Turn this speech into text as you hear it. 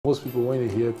most people, when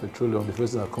they hear petroleum, the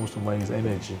first thing that comes to mind is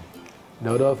energy.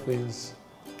 The other things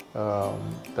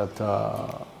that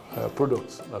are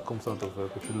products that comes out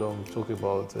of petroleum, talk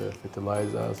about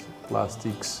fertilizers,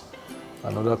 plastics,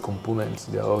 and other components,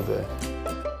 they are all there.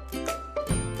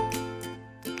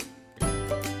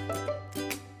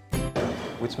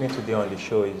 With me today on the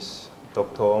show is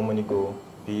Dr. Omonigho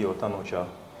Benedict Otanocha.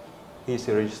 He is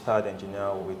a registered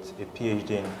engineer with a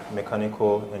PhD in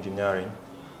mechanical engineering,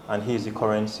 and he is the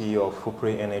current CEO of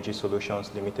FUPRE Energy Solutions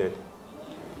Limited.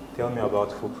 Tell me about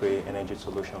FUPRE Energy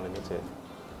Solutions Limited.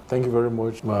 Thank you very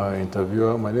much, my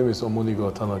interviewer. My name is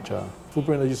Omonigho Otanocha.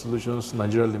 FUPRE Energy Solutions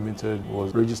Nigeria Limited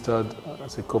was registered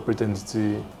as a corporate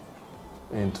entity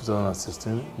in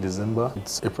 2016, December.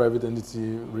 It's a private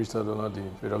entity registered under the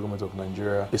Federal Government of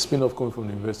Nigeria. A spin-off coming from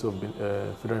the University of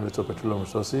Federal University of Petroleum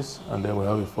Resources, and then we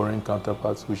have a foreign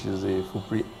counterpart, which is a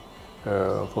FUPRE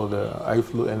called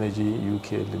FUPRE Energy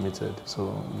UK Limited.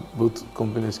 So both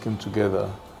companies came together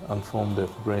and formed the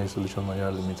FUPRE Energy Solutions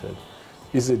Nigeria Limited.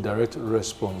 This is a direct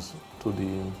response to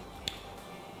the,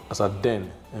 as at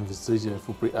then, envisaged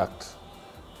FUPRE Act,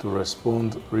 to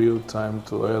respond real time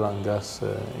to oil and gas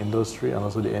industry and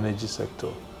also the energy sector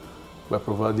by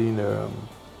providing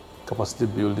capacity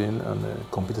building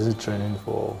and competency training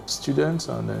for students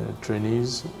and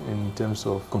trainees in terms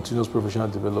of continuous professional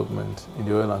development in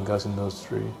the oil and gas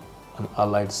industry and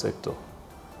allied sector.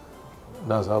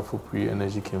 That's how FUPRE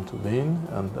Energy came to being,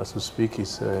 and as we speak,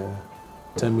 it's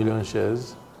 10 million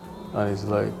shares, and it's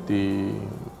like the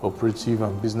operative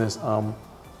and business arm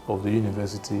of the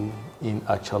university in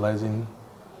actualizing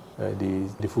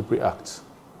the FUPRE Act.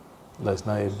 That's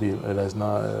now a bill that's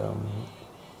now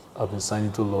have been signed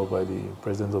into law by the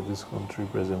president of this country,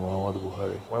 President Muhammadu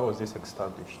Buhari. Why was this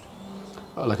established?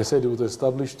 Like I said, it was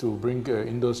established to bring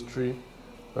industry,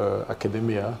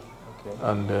 academia,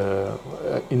 and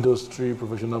industry,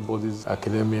 professional bodies,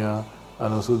 academia,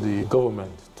 and also the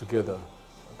government together.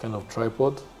 Kind of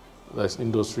tripod. That's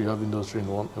industry, you have industry in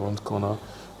one corner.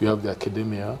 You have the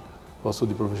academia, also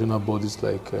the professional bodies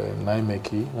like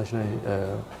NIMEC,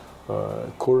 National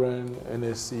Koren,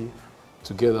 NSC,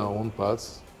 together on one part.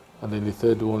 And then the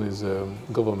third one is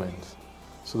government,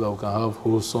 so that we can have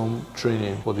wholesome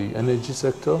training for the energy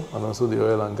sector and also the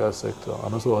oil and gas sector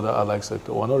and also other allied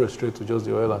sector. We're not restricted to just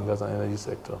the oil and gas and energy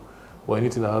sector, or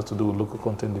anything that has to do with local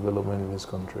content development in this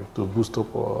country, to boost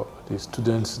up the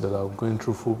students that are going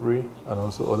through FUPRE and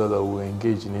also others that will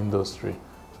engage in industry,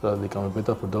 so that they can be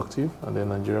better productive and then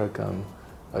Nigeria can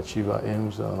achieve our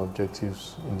aims and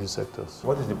objectives in these sectors.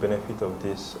 What is the benefit of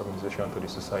this organization to the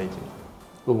society?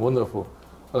 Oh, wonderful.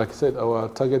 Like I said, our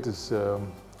target is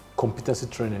competency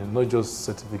training, not just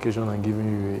certification and giving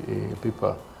you a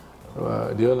paper.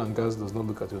 The oil and gas does not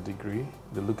look at your degree,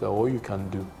 they look at what you can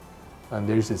do. And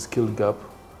there is a skill gap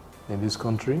in this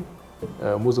country.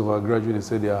 Most of our graduates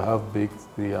say they are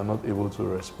half-baked, they are not able to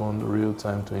respond real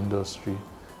time to industry.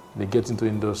 They get into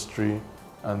industry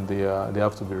and they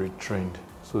have to be retrained.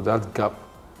 So that gap,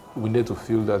 we need to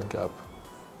fill that gap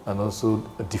and also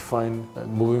define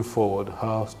moving forward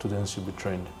how students should be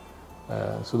trained.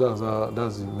 So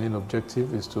that's the main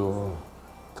objective, is to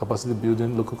capacity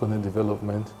building, local content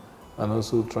development, and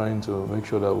also trying to make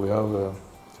sure that we have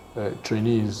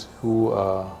trainees who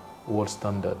are world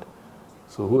standard.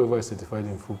 So whoever is certified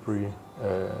in FUPRE,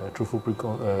 through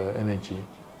FUPRE Energy,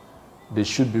 they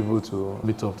should be able to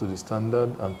meet up to the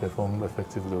standard and perform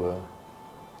effectively well.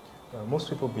 Most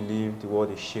people believe the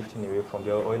world is shifting away from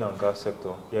the oil and gas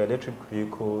sector. There are electric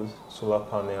vehicles, solar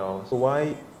panels. So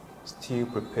why still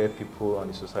prepare people and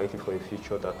the society for a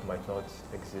future that might not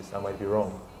exist? I might be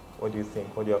wrong. What do you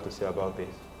think? What do you have to say about this?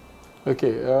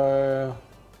 Okay,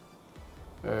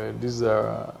 these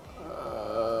are,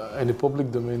 in the public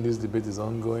domain, this debate is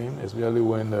ongoing, especially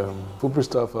when FUPRE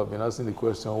staff have been asking the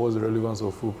question, what's the relevance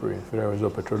of FUPRE, Federal University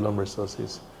of Petroleum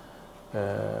Resources?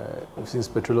 Since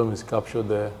petroleum is captured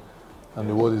there, and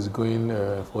the world is going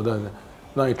further.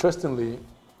 Now, interestingly,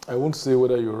 I won't say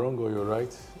whether you're wrong or you're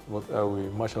right, but I will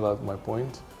marshal out my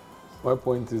point. My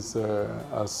point is,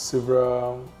 as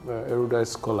several erudite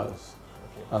scholars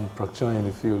and practitioners in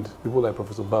the field, people like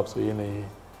Professor Babs Oyene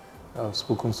have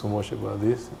spoken so much about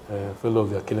this, fellow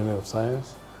of the Academy of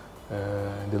Science.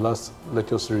 In the last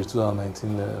lecture series,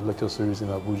 2019 lecture series in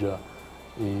Abuja,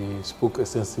 he spoke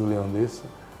extensively on this,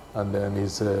 and then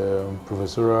his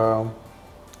professorial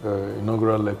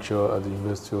inaugural lecture at the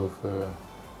University of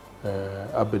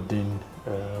Aberdeen,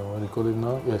 what do you call it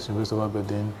now? Yes, University of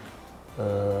Aberdeen,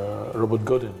 Robert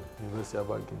Gordon, University of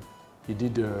Aberdeen. He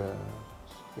did a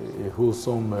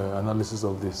wholesome analysis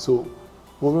of this. So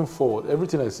moving forward,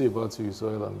 everything I say about you is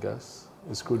oil and gas,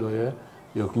 it's crude oil,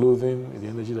 your clothing, the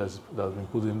energy that's been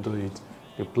put into it,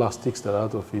 the plastics that are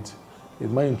out of it. It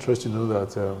might interest you to know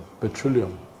that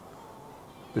petroleum,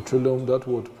 that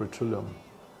word petroleum,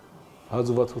 has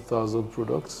over 2,000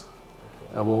 products.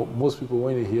 Well, most people,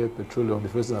 when they hear petroleum, the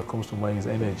first thing that comes to mind is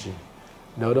energy.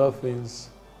 The other things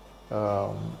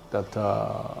that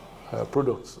are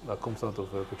products that comes out of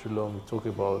petroleum, we talk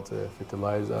about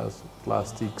fertilizers,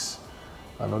 plastics,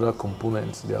 and other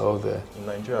components. They are all there. In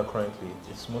Nigeria currently,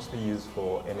 it's mostly used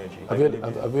for energy. Have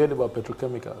you heard about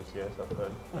petrochemicals? Yes, I've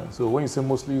heard. So when you say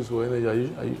mostly used for energy,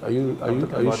 are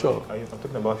you sure? I'm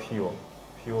talking about fuel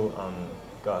and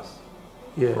gas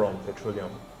from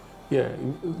petroleum. Yeah,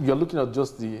 you're looking at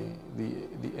just the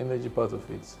energy part of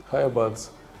it. How about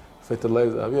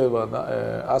fertilizer? Have you heard about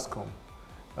ASCOM?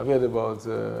 Have you heard about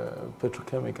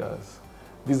petrochemicals?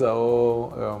 These are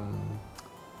all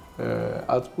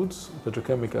outputs,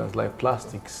 petrochemicals like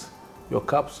plastics, your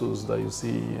capsules that you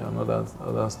see and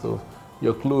other stuff,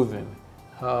 your clothing,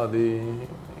 how they, in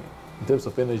terms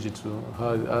of energy too,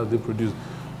 how they produce.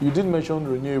 You did mention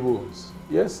renewables.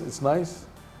 Yes, it's nice,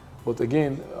 but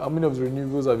again, how many of the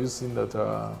renewables have you seen that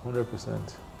are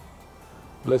 100%?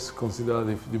 Let's consider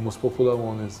the most popular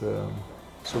one is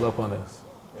solar panels.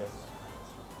 Yes.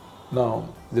 Now,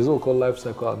 there's what we call life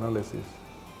cycle analysis.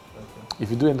 Okay. If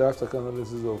you do a life cycle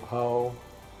analysis of how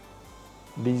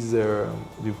these, the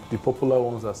popular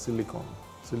ones are silicon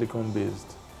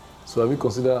based. So have you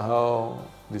considered how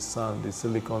the sand, the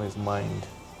silicon is mined?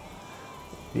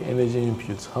 The energy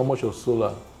inputs, how much of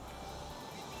solar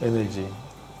energy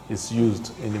is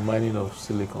used in the mining of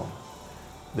silicon?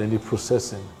 Then the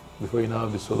processing, before you now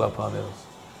have the solar panels.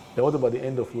 Then what about the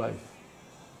end of life?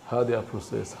 How they are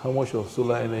processed? How much of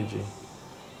solar energy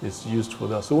is used for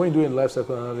that? So when you're doing life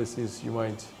cycle analysis, you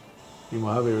might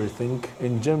have a rethink.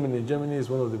 In Germany is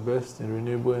one of the best in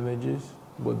renewable energies,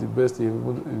 but the best,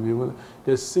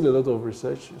 there's still a lot of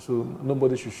research, so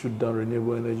nobody should shoot down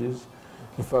renewable energies.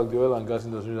 In fact, the oil and gas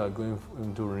industry are going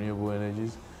into renewable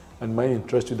energies. And my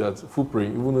interest you that FUPRE,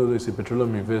 even though it's a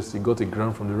petroleum university, got a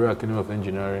grant from the Royal Academy of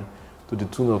Engineering to the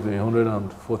tune of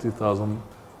 140,000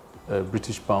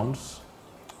 British pounds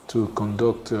to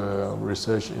conduct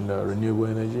research in renewable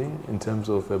energy in terms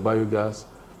of biogas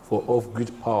for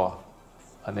off-grid power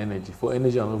and energy, for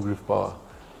energy and off-grid power,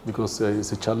 because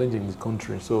it's a challenge in the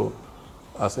country. So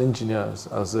as engineers,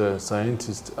 as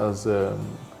scientists, as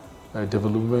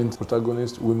development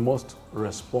protagonists, we must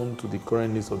respond to the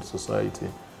current needs of the society.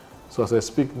 So as I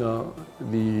speak now,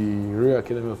 the Royal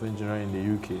Academy of Engineering in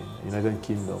the UK, United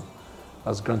Kingdom,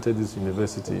 has granted this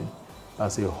university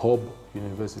as a hub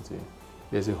university.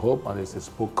 There's a hub and there's a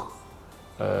spoke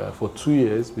for 2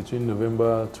 years between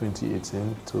November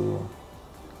 2018 to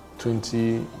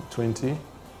 2020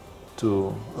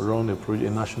 to run a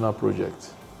national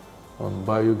project on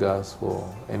biogas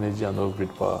for energy and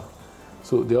off-grid power.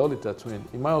 So they're all intertwined.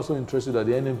 It might also interest you that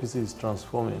the NNPC is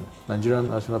transforming. Nigerian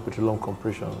National Petroleum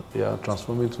Corporation, they are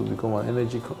transforming to become an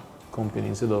energy company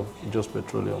instead of just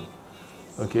petroleum.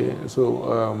 Okay,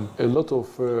 so a lot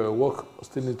of work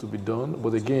still needs to be done,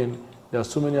 but again, there are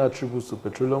so many attributes to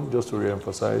petroleum, just to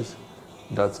re-emphasize,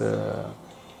 that are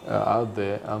out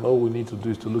there, and all we need to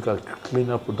do is to look at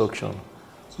cleaner production.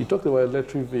 You talked about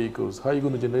electric vehicles. How are you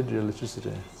going to generate the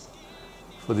electricity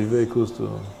for the vehicles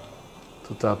to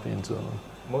tap into?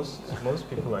 Most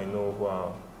people I know who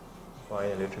are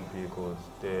buying electric vehicles,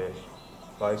 they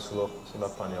buy solar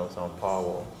panels and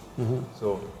power.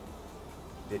 So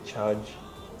they charge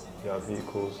their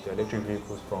vehicles, their electric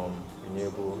vehicles, from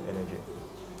renewable energy.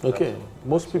 Okay,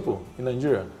 most people in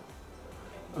Nigeria.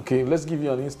 Okay, let's give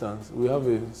you an instance. We have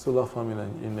a solar farm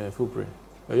in FUPRE.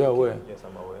 Are you aware? Yes,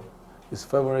 I'm aware. It's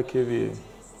 500 kVA.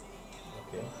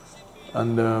 Okay.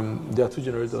 And there are 2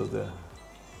 generators there.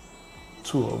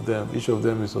 2 of them. Each of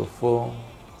them is of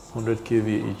 400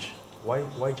 kVA each.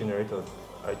 Why generators?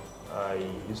 I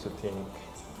used to think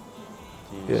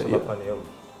the solar panel.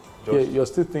 Yeah, you're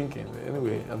still thinking.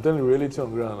 Anyway, I'm telling you reality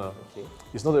on ground now. Okay.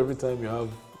 It's not every time you have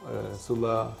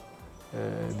solar,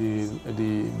 the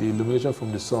illumination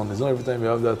from the sun. It's not every time you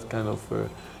have that kind of,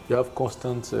 you have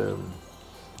constant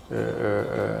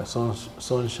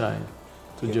sunshine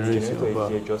to generate your power. Is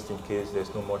here just in case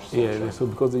there's no much sunshine. Yeah, so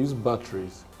because they use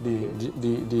batteries,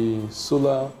 the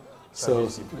solar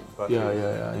cells,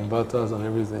 inverters and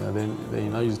everything, and then they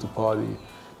now use to power the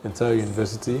entire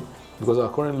university, because our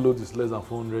current load is less than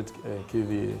 400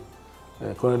 kVA.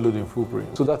 Current load in FUPRE.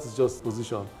 So that is just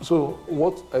position. So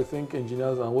what I think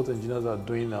engineers are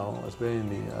doing now, especially in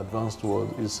the advanced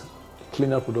world, is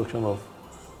cleaner production of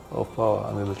power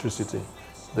and electricity.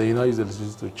 Then you now use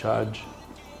electricity to charge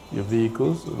your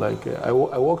vehicles. Like I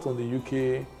worked on the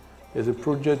UK There's a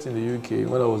project in the UK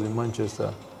when I was in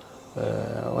Manchester,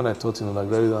 when I taught in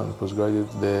undergraduate and postgraduate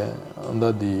there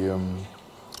under the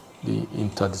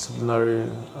interdisciplinary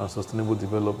and sustainable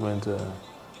development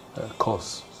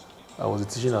course. I was a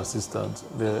teaching assistant.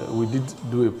 We did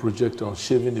do a project on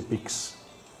shaving the pigs.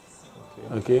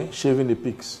 Okay, shaving the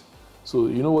pigs. So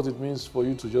you know what it means for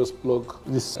you to just plug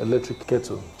this electric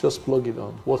kettle, just plug it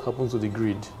on. What happens to the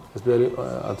grid, especially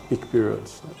at peak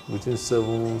periods, between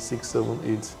 7, 6, 7,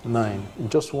 8, 9.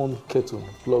 Just one kettle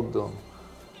plugged on,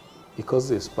 it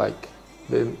causes a spike.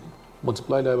 Then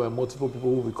multiply that by multiple people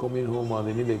who will be coming home and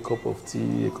they need a cup of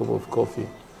tea, a cup of coffee,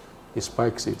 it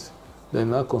spikes it. Then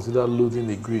now consider loading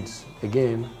the grids,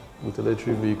 again, with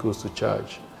electric vehicles to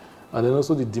charge. And then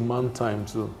also the demand time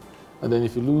too. And then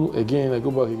if you look again, I go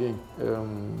back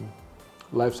again,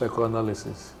 life cycle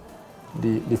analysis,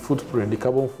 the footprint, the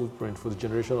carbon footprint for the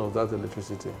generation of that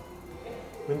electricity.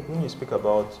 When you speak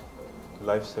about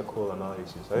life cycle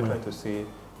analysis, are you trying to say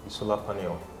the solar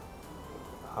panel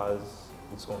has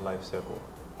its own life cycle?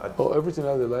 Oh, everything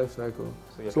has a life cycle.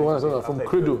 So when I say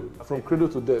from cradle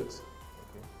to death,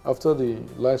 after the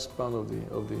lifespan of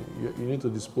the you need to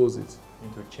dispose it. You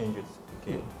need to change it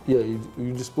again. Yeah,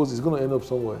 you dispose it. It's going to end up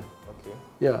somewhere. Okay.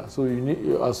 Yeah, so you need,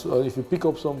 if you pick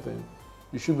up something,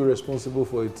 you should be responsible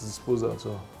for its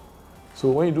disposal.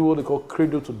 So when you do what they call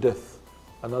cradle to death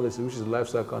analysis, which is life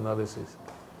cycle analysis,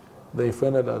 then you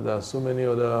find out that there are so many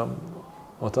other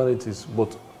alternatives,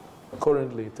 but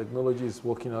currently technology is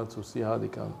working out to see how they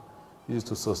can use it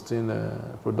to sustain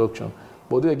production.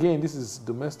 But again, this is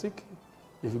domestic.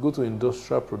 If you go to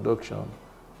industrial production,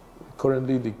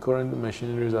 currently the current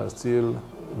machineries are still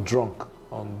drunk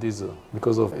on diesel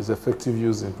because of its effective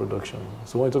use in production.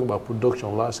 So when you talk about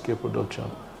production, large-scale production,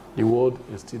 the world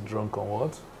is still drunk on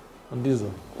what? On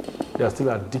diesel. They are still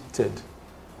addicted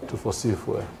to fossil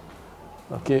fuel.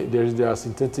 Okay, there are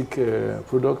synthetic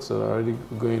products that are already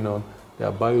going on. There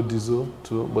are biodiesel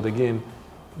too, but again,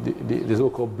 there's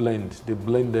what called blend. They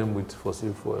blend them with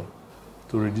fossil fuel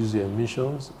to reduce the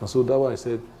emissions. And so that's why I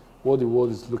said what the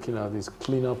world is looking at is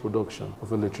cleaner production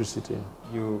of electricity.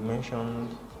 You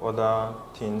mentioned other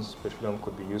things petroleum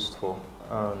could be used for.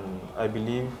 I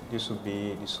believe this would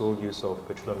be the sole use of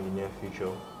petroleum in the near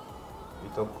future. We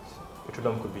talked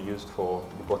petroleum could be used for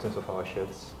the buttons of our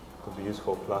shirts, could be used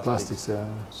for plastics. Yeah.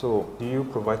 So do you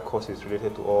provide courses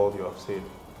related to all you have said?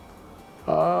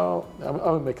 I'm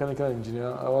a mechanical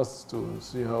engineer. I was to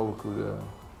see how we could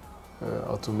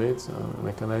automate and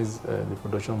mechanize the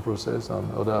production process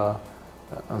and other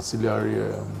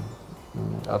ancillary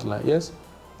outline. Yes,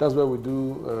 that's why we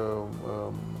do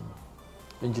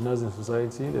Engineers in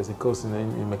Society. There's a course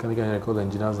in mechanical engineering called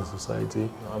Engineers in Society.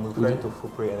 No, I'm referring to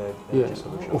FUPRE Energy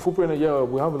Solutions. FUPRE Energy, yeah,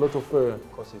 we have a lot of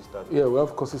courses that. Yeah, we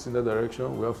have courses in that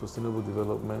direction. We have sustainable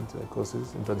development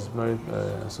courses,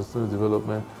 interdisciplinary sustainable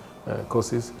development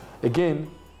courses. Again,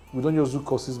 we don't just do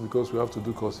courses because we have to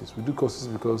do courses. We do courses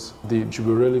because they should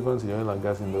be relevant in the oil and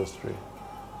gas industry.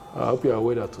 I hope you are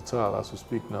aware that Total, as we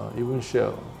speak now, even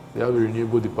Shell, they have a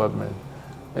renewable department.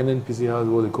 NNPC has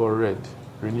what they call RED,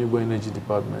 Renewable Energy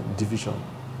Department, division,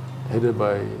 headed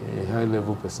by a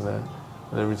high-level personnel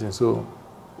and everything. So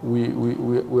we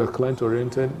are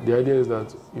client-oriented. The idea is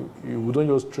that we don't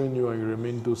just train you and you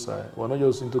remain docile. We're not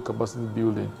just into capacity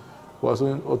building. We're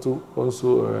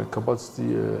also capacity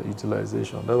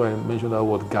utilization. That's why I mentioned that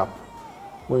word gap.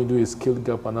 When you do a skill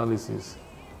gap analysis,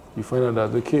 you find out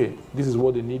that, okay, this is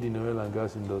what they need in the oil and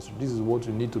gas industry. This is what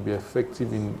you need to be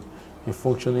effective in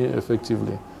functioning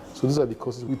effectively. So these are the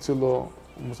courses we tailor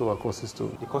most of our courses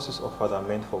to. The courses offered are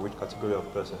meant for which category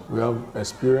of person? We have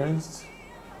experienced,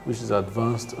 which is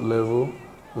advanced level.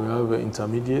 We have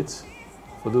intermediate,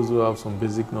 for those who have some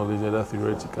basic knowledge, either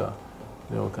theoretical.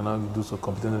 Then we can do some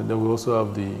competent. Then we also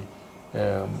have the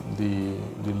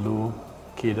low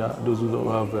cadre, those who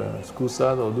don't have school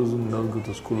start or those who do not go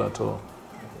to school at all.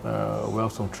 We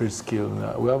have some trade skill.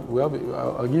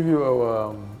 I'll give you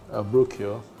our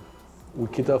brochure. We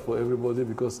cater for everybody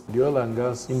because the oil and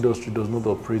gas industry does not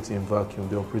operate in vacuum.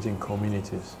 They operate in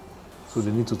communities. So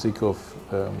they need to take care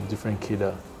of different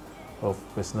cadre of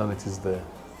personalities there.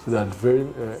 So that very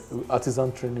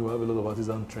artisan training, we have a lot of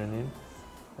artisan training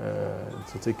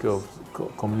to take care of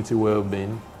community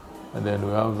well-being. And then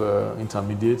we have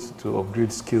intermediate to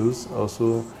upgrade skills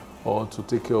also, or to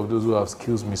take care of those who have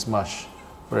skills mismatch.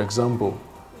 For example,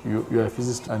 you're a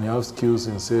physicist and you have skills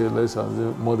in, say, let's say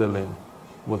modeling,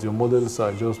 but your models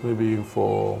are just maybe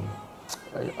for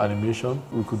animation.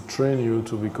 We could train you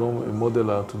to become a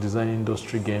modeler to design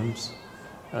industry games.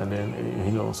 And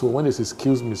then, so when there's a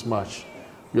skills mismatch,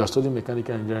 you are studying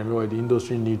mechanical engineering, where the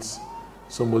industry needs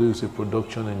somebody who's a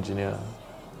production engineer.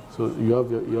 So you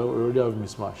already have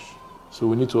mismatch. So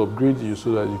we need to upgrade you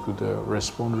so that you could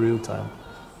respond real time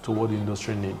to what the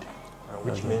industry need.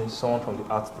 Which means someone from the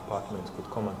arts department could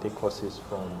come and take courses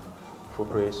from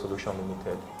FUPRE Solution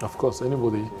Limited. Of course,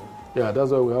 anybody. Okay. Yeah,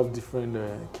 that's why we have different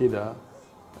cadre.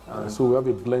 So we have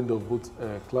a blend of both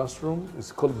classroom.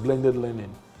 It's called blended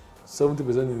learning. 70%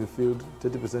 in the field,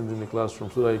 30% in the classroom,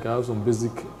 so that you can have some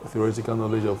basic theoretical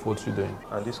knowledge of what you're doing.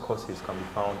 And these courses can be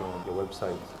found on your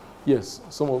website? Yes,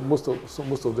 most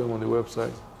of them on the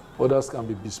website. Others can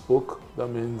be bespoke. That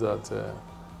means that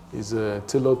it's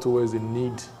tailored towards the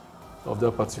need of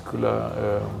that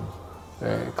particular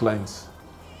client.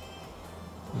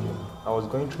 I was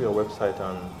going through your website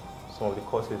and some of the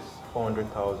courses,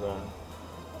 400,000,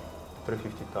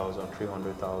 350,000,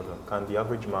 300,000. Can the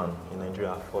average man in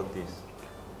Nigeria afford this?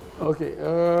 Okay.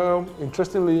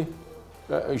 Interestingly,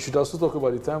 you should also talk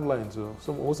about the timeline too.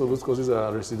 Most of those courses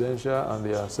are residential and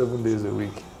they are 7 days a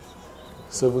week.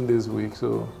 7 days a week.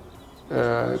 So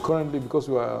currently, because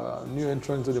we are new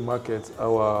entrant to the market,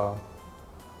 our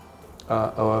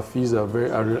fees are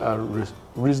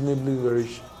reasonably very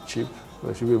cheap.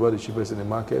 They should be about the cheapest in the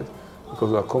market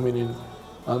because we are coming in.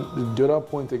 And the other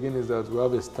point again is that we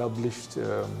have established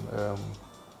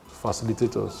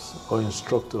facilitators or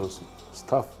instructors,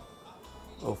 staff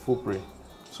of FUPRE.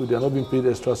 So they are not being paid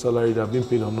extra salary, they are being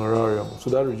paid honorarium.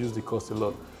 So that reduces the cost a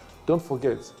lot. Don't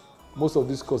forget, most of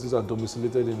these courses are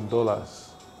domiciliated in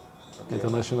dollars,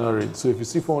 international rate. So if you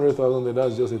see 400,000, then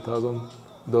that's just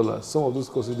 $1,000. Some of those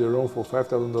courses, they run for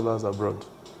 $5,000 abroad.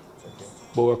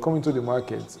 But we're coming to the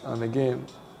market, and again,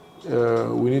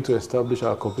 we need to establish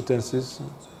our competencies.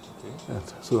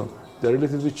 So they're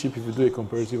relatively cheap if you do a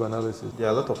comparative analysis. There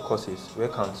are a lot of courses. Where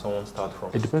can someone start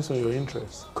from? It depends on your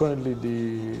interest. Currently,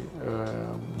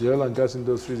 the oil and gas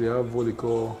industry, they have what they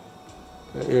call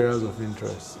areas of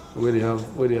interest, where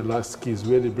they lack skills,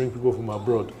 where they bring people from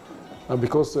abroad. And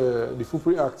because the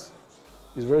FUPRE Act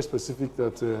is very specific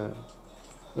that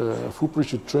FUPRE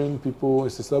should train people,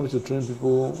 it's established to train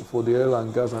people for the oil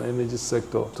and gas and energy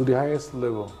sector to the highest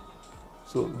level.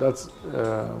 So that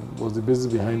was the basis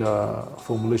behind our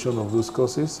formulation of those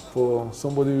courses. For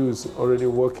somebody who is already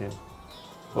working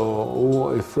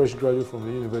or a fresh graduate from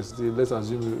the university, let's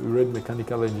assume you read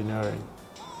mechanical engineering.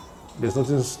 There's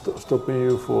nothing stopping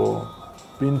you for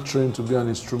being trained to be an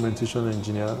instrumentation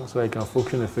engineer so I can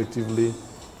function effectively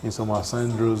in some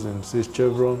assigned roles in, say,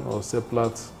 Chevron or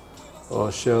Seplat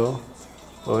or Shell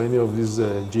or any of these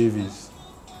JVs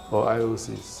or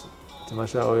IOCs,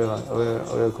 international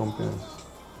oil companies.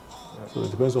 So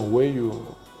it depends on where you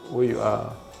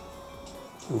are.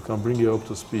 We can bring you up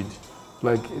to speed.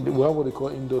 Like we have what they call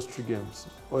industry games,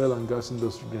 oil and gas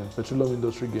industry games, petroleum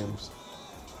industry games.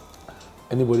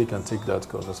 Anybody can take that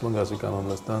course as long as you can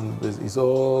understand. It's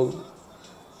all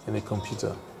in a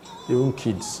computer. Even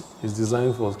kids, it's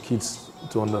designed for kids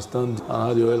to understand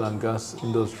how the oil and gas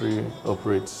industry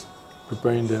operates,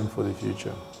 preparing them for the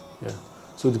future. Yeah.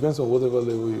 So it depends on whatever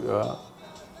level you are.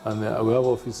 And we have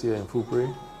office here in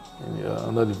FUPRE,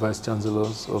 under the Vice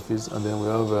Chancellor's office, and then we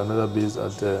have another base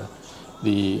at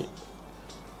the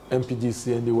MPDC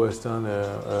in the Western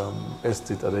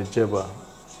Estate at Ejeba,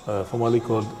 formerly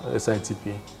called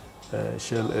SITP,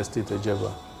 Shell Estate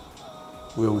Ejeba,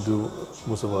 where we do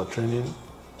most of our training,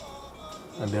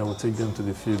 and then we take them to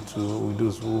the field with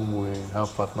those whom we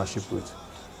have partnership with,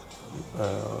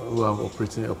 who have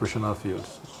operational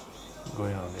fields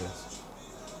going on, yes.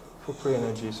 FUPRE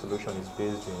Energy Solutions is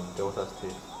based in Delta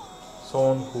State.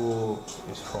 Someone who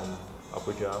is from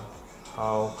Abuja,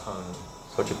 how can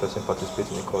such a person participate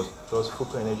in the course? Does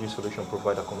FUPRE Energy Solutions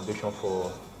provide accommodation for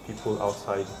people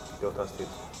outside Delta State?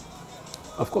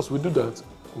 Of course, we do that.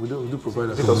 We do provide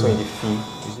that. Is it also in the fee?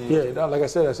 Yeah, like I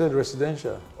said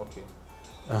residential. Okay.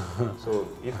 So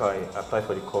if I apply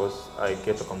for the course, I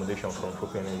get accommodation from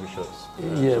FUPRE Energy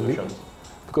Solutions?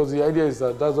 Because the idea is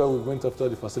that's why we went after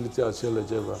the facility at Shell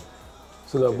Ejeba.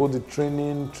 So that both the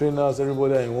trainers,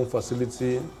 everybody are in one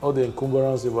facility, all the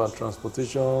encumbrance about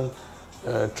transportation,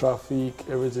 traffic,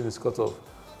 everything is cut off.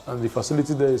 And the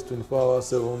facility there is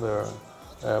 24/7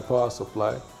 power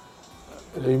supply.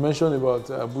 You mentioned about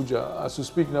Abuja. As you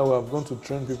speak now, we have gone to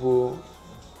train people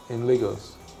in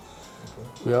Lagos.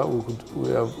 Okay.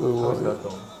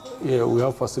 We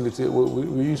have facility.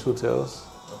 We use hotels.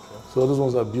 Okay. So those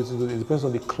ones are beautiful. It depends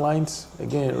on the client's,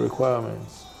 again,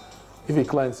 requirements. If a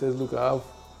client says, look, I have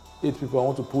 8 people, I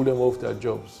want to pull them off their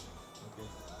jobs. Okay.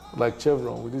 Like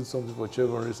Chevron, we did something for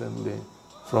Chevron recently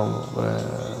from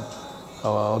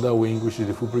our other wing, which is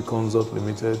the FUPRE Consult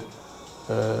Limited.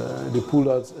 They pulled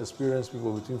out experienced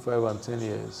people between 5 and 10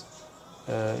 years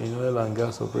in oil and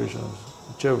gas operations,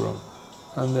 Chevron.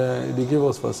 And they gave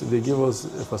us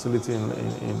a facility in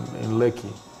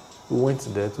Lekki. We went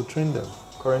there to train them.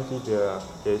 Currently, there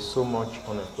is so much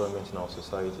unemployment in our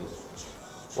society.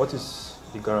 What is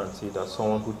the guarantee that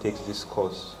someone who takes this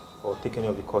course or take any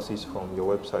of the courses from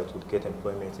your website would get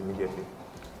employment immediately?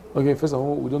 Okay, first of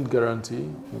all, we don't guarantee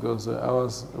because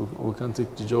ours, we can't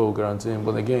take the job of guaranteeing.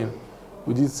 But again,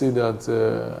 we did say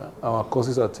that our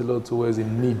courses are tailored towards the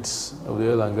needs of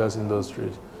the oil and gas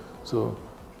industry. So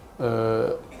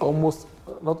almost,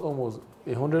 not almost,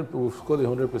 100, we've scored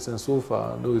 100% so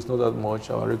far, though it's not that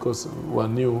much. Our records were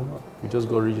new. We just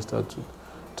got registered to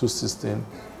 2016.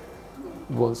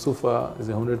 But so far, it's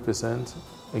 100%.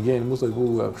 Again, most of the people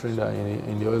who have trained are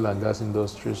in the oil and gas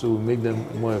industry, so we make them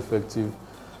more effective.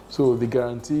 So the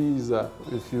guarantee is that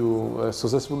if you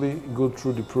successfully go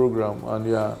through the program and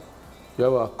you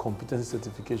have a competency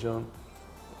certification,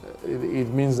 it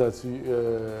means that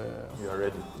you are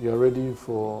ready. You are ready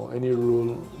for any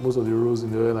role. Most of the roles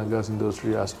in the oil and gas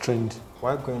industry are trained.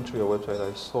 While going through your website,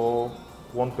 I saw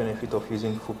one benefit of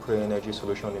using FUPRE Energy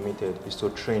Solutions Limited is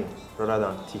to train rather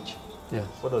than teach. Yes.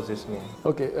 What does this mean?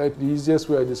 Okay, the easiest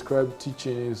way I describe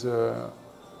teaching is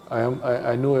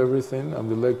I know everything. I'm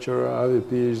the lecturer. I have a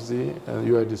PhD, and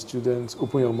you are the student.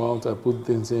 Open your mouth. I put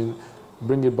things in.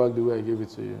 Bring it back the way I gave it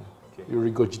to you. Okay. You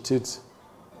regurgitate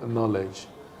knowledge.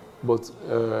 But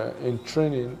in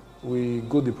training, we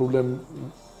go the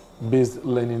problem-based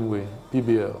learning way,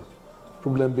 PBL.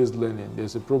 Problem-based learning.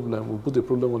 There's a problem. We put a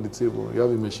problem on the table. You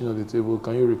have a machine on the table.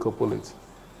 Can you recouple it?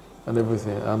 And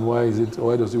everything. And why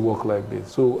does it work like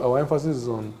this? So our emphasis is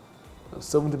on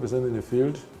 70% in the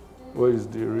field, where is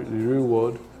the real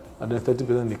world, and then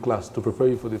 30% in the class to prepare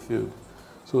you for the field.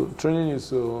 So training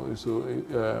is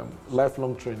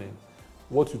lifelong training.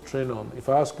 What you train on. If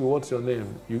I ask you what's your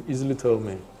name, you easily tell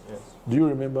me. Yes. Do you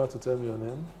remember to tell me your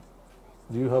name?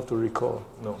 Do you have to recall?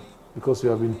 No. Because you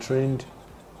have been trained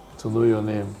to know your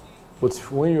name. But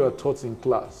when you are taught in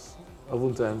class,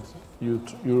 oftentimes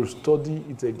you study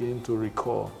it again to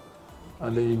recall,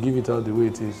 and then you give it out the way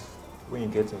it is. When you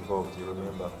get involved, you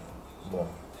remember more.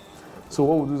 So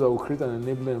what we'll do is I will create an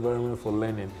enabling environment for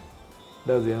learning.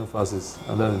 That's the emphasis,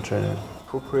 and that's the training.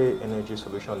 FUPRE Energy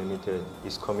Solutions Limited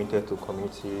is committed to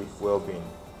community well-being.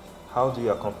 How do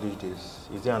you accomplish this?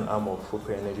 Is there an arm of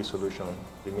FUPRE Energy Solutions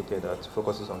Limited that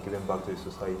focuses on giving back to the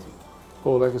society?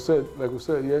 Oh, like we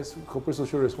said, yes, corporate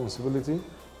social responsibility.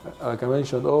 Like I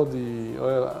mentioned, all the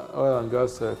oil and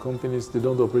gas companies, they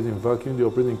don't operate in vacuum, they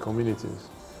operate in communities.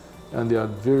 And there are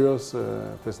various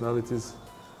personalities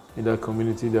in that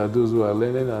community. There are those who are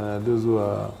learning and those who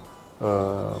are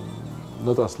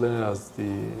not as learning as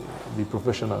the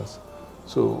professionals.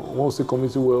 So once the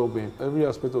community well-being, every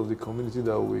aspect of the community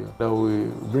that we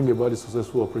bring about the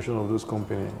successful operation of those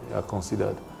companies are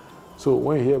considered. So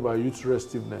when you hear about youth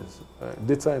restiveness,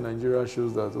 data in Nigeria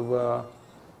shows that over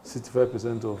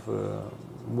 65% of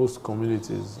most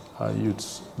communities are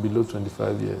youths below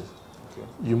 25 years. Okay.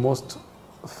 You must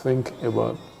think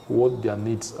about what their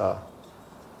needs are,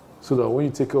 so that when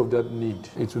you take care of that need,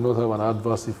 it will not have an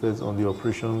adverse effect on the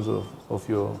operations of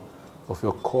your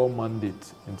core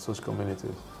mandate in such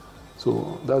communities.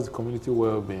 So that's community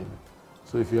well-being.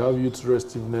 So if you have youth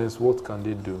restiveness, what can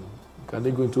they do? Can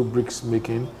they go into bricks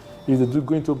making? If they do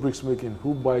go into bricks making,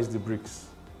 who buys the bricks?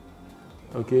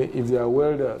 Okay, if they are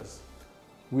welders,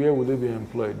 where would they be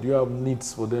employed? Do you have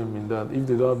needs for them in that? If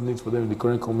they don't have needs for them in the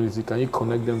current community, can you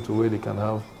connect them to where they can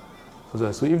have?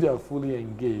 So if they are fully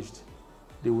engaged,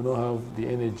 they will not have the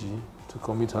energy to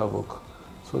commit havoc.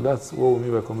 So that's what we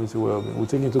mean by community well-being. We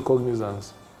take into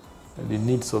cognizance the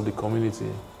needs of the community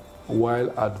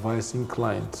while advising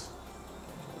clients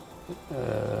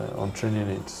on training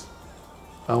needs.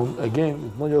 And again,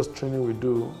 it's not just training we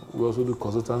do, we also do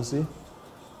consultancy.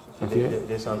 Okay.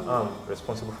 There's an arm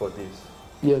responsible for this.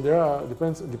 Yeah, there are,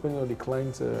 depending on the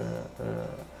client's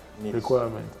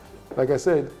requirement. Like I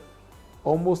said,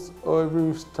 almost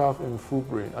every staff in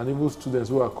FUPRE and even students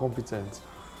who are competent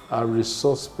are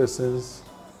resource persons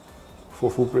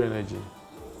for FUPRE Energy.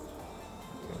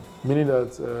 Okay. Meaning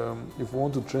that if we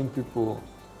want to train people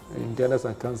in guidance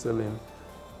and counseling,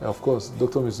 of course,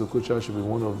 Dr. Misokocha should be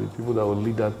one of the people that will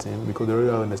lead that team because they already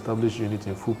have an established unit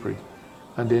in FUPRE.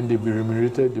 And then they'll be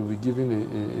remunerated, they'll be given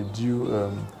a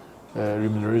due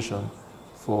remuneration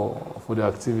for the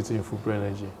activity in FUPRE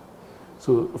Energy.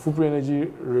 So FUPRE Energy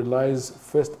relies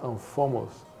first and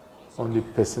foremost on the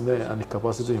personnel and the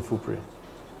capacity in FUPRE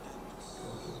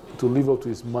to live up to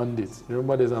its mandate.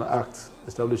 Remember, there's an act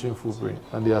establishing FUPRE,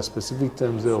 and there are specific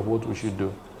terms there of what we should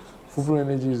do. FUPRE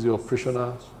Energy is the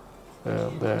operational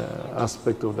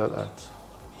aspect of that act,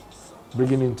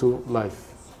 bringing into life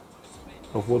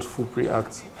of what FUPRE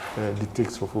Act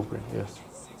dictates for FUPRE, yes.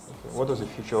 Okay. What does the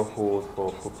future hold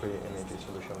for FUPRE Energy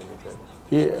Solutions Limited?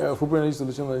 Yeah, FUPRE Energy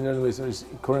Solutions is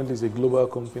currently is a global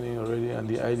company already, and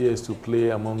the idea is to play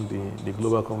among the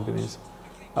global companies.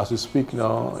 As we speak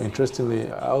now,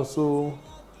 interestingly, I also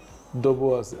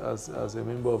double as a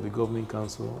member of the governing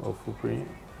council of FUPRE.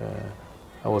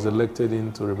 I was elected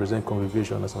in to represent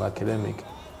congregation as an academic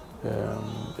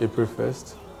April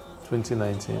 1st,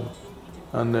 2019.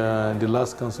 And the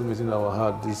last council meeting that I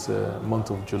had this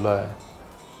month of July,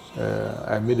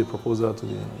 I made a proposal to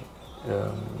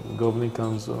the governing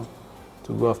council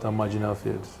to go after marginal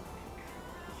fields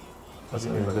as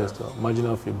an investor.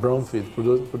 Marginal field, brown field,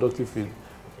 productive field,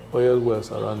 oil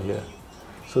wells around here,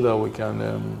 so that we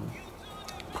can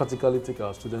practically take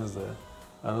our students there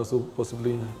and also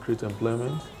possibly create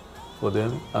employment for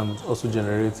them and also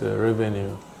generate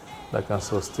revenue that can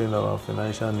sustain our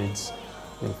financial needs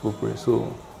in FUPRE.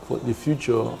 So for the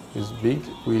future is big.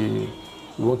 We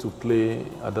want to play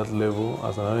at that level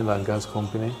as an oil and gas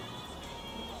company,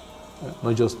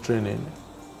 not just training,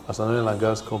 as an oil and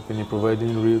gas company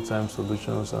providing real-time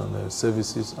solutions and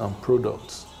services and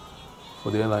products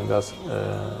for the oil and gas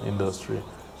industry,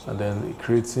 and then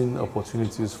creating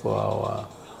opportunities for our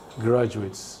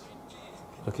graduates,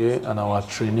 okay, and our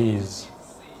trainees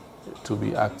to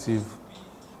be active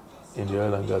in the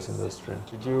oil and gas industry.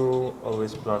 Did you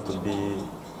always plan to be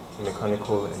a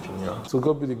mechanical engineer? So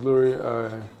God be the glory,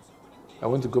 I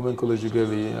went to Government College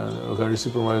Ughelli and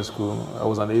Ogarisi Primary School. I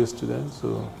was an A student,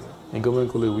 so in Government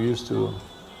College we used to,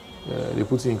 they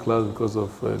put you in class because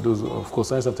of those, of course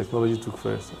science and technology took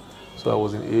first. So I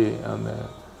was in A, and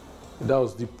that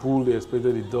was the pool they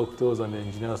expected the doctors and the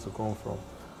engineers to come from.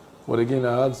 But again,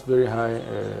 I had very high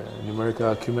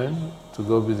numerical acumen, to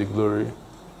God be the glory.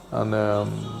 And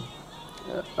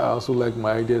I also like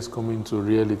my ideas coming to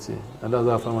reality. And that's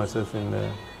how I found myself in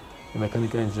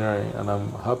mechanical engineering. And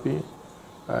I'm happy.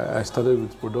 I started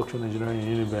with production engineering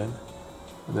in Uniben.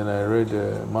 Then I read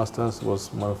master's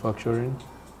was manufacturing,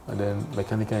 and then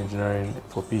mechanical engineering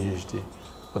for PhD.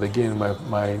 But again,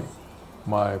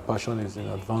 my passion is in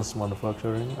advanced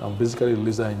manufacturing. I'm basically a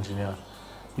laser engineer,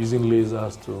 using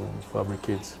lasers to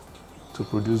fabricate, to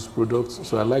produce products.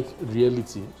 So I like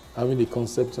reality, having the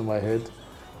concept in my head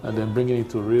and then bringing it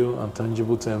to real and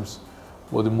tangible terms.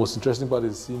 But the most interesting part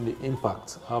is seeing the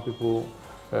impact, how people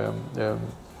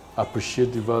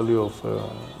appreciate the value of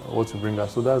what we bring out.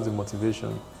 So that's the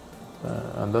motivation.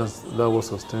 And that's what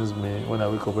sustains me when I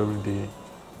wake up every day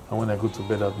and when I go to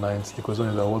bed at night. The question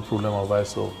is, what problem have I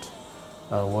solved?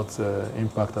 And what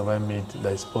impact have I made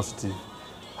that is positive?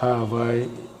 How have I,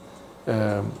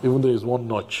 even though it's one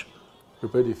notch,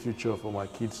 prepared the future for my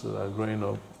kids that are growing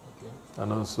up? Okay.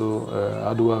 And also,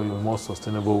 how do I have a more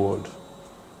sustainable world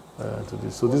to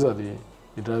this? So these are the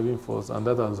driving force, and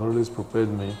that has always prepared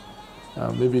me.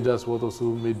 Maybe that's what also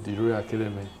made the Royal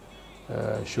Academy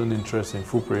shown interest in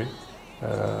FUPRE,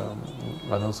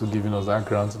 and also giving us that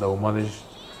grant that we manage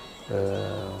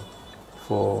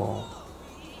for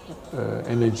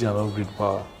energy and off-grid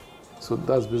power. So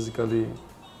that's basically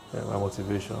my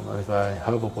motivation. And if I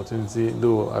have opportunity,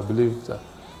 though I believe that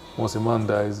once a man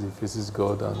dies, he faces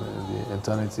God and the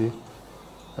eternity.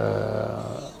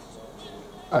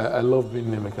 I love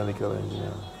being a mechanical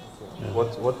engineer. Okay. Yeah.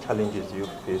 What challenges do you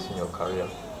face in your career?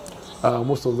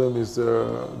 Most of them is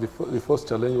the first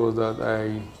challenge was that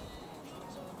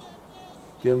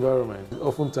the environment.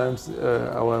 Oftentimes,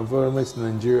 our environment in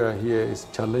Nigeria here is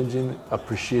challenging,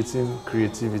 appreciating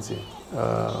creativity.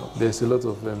 There's a lot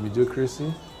of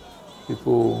mediocrity.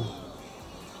 People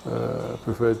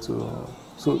prefer to,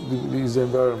 so this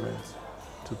environment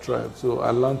to thrive. So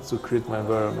I learned to create my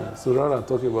environment. So rather than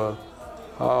talking about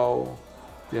how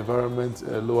the environment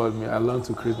lowered me, I learned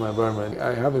to create my environment.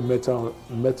 I have a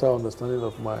meta understanding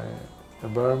of my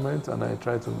environment, and I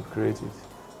try to create it.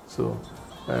 So,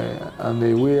 and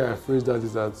the way I phrase that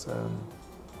is that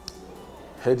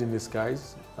head in the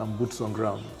skies and boots on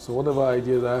ground. So whatever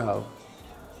ideas I have,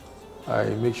 I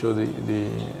make sure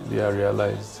they are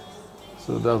realized.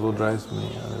 So that's what drives me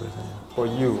and everything. For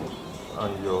you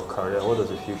and your career, what does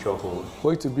the future hold?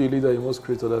 For you to be a leader, you must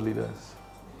create other leaders.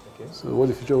 Okay. So what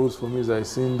the future holds for me is I've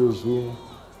seen those who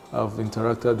I've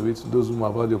interacted with, those who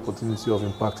have had the opportunity of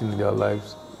impacting their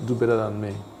lives, do better than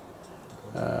me.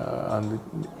 And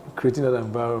creating that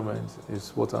environment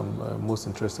is what I'm most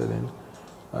interested in.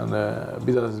 And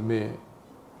be that as it may,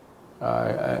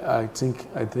 I think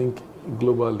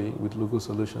globally with local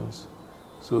solutions.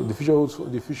 So the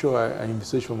future I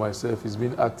envisage for myself is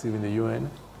being active in the UN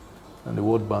and the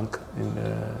World Bank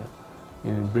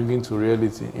in bringing to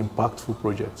reality impactful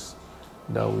projects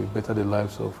that will better the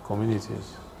lives of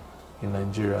communities. in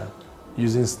Nigeria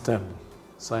using STEM,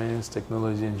 science,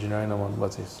 technology, engineering, and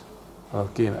mathematics, and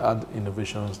again add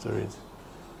innovations to it.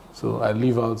 So I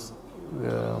leave out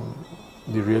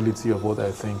the reality of what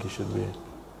I think it should be.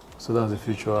 So that's the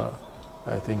future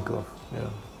I think of. Yeah.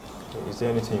 Is there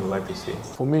anything you'd like to say?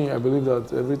 For me, I believe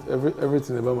that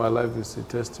everything about my life is a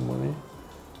testimony,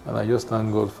 and I just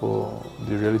thank God for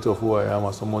the reality of who I am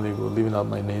as Omonigho, living out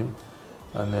my name,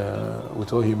 and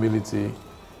with all humility,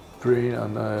 praying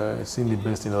and seeing the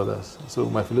best in others. So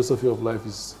my philosophy of life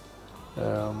is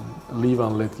live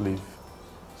and let live.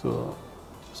 So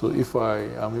if I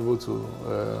am able to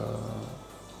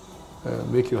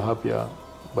make you happier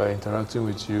by interacting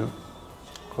with you,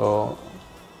 or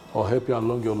help you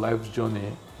along your life's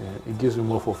journey, it gives me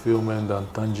more fulfillment than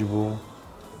tangible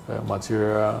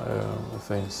material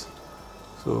things.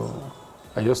 So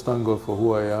I just thank God for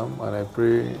who I am, and I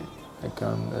pray I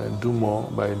can do more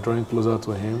by drawing closer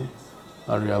to Him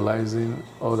and realizing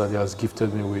all that He has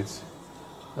gifted me with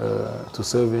to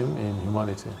serve Him in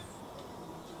humanity.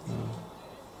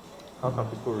 How can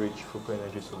people reach FUPRE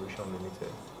Energy Solutions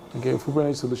Limited? Okay, FUPRE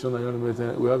Energy Solutions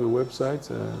Limited, we have a website,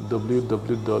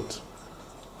 www.FUPRE,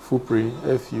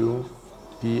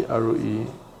 F-U-P-R-O-E,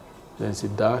 then it's a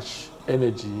dash,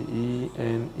 energy,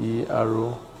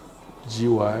 E-N-E-R-O-G-Y,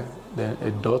 then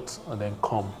a dot, and then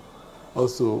com.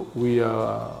 Also, we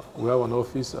have an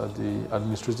office at the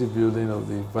administrative building of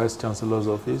the Vice Chancellor's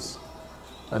office,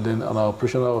 and then our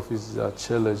operational office is at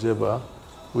Shell Ejeba,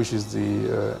 which is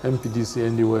the MPDC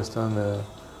ND Western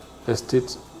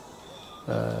Estate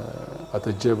at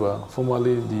Ejeba,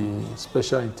 formerly the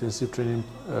Special Intensive Training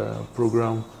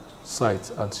Program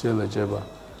site at Shell Ejeba.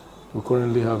 We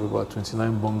currently have about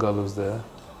 29 bungalows there,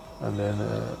 and then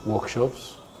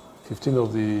workshops. 15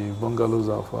 of the bungalows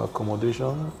are for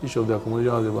accommodation. Each of the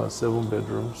accommodation has about 7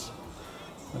 bedrooms.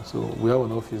 And so we have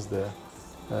an office there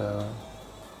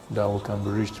that we can be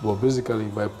reached. But basically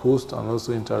by post and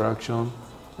also interaction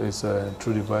is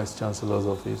through the Vice Chancellor's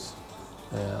office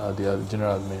at the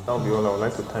General Admin. That will be all. I would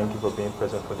like to thank you for being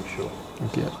present for the show.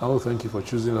 Okay, I will thank you for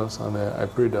choosing us, and I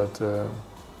pray that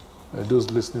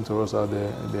those listening to us out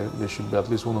there should be at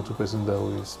least 1 or 2 persons that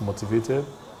is motivated,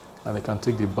 and they can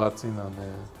take the baton and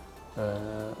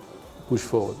push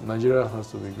forward. Nigeria has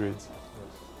to be great.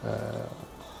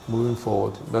 Moving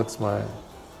forward, that's my.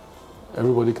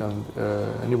 Anybody can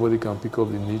pick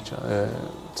up the niche,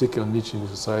 take your niche in the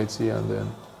society, and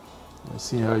then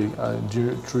see how you,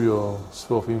 through your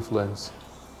sphere of influence,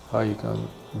 how you can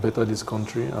better this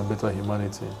country and better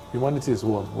humanity. Humanity is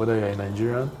one, whether you're a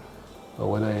Nigerian or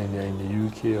whether you're in the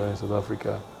UK or in South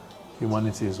Africa,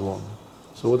 humanity is one.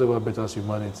 So whatever betters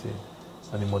humanity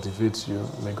and it motivates you,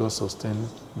 may God sustain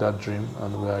that dream,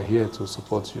 and we are here to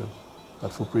support you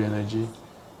at FUPRE Energy,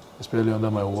 especially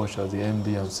under my watch as the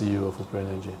MD and CEO of FUPRE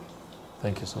Energy.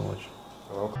 Thank you so much.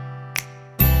 You're welcome.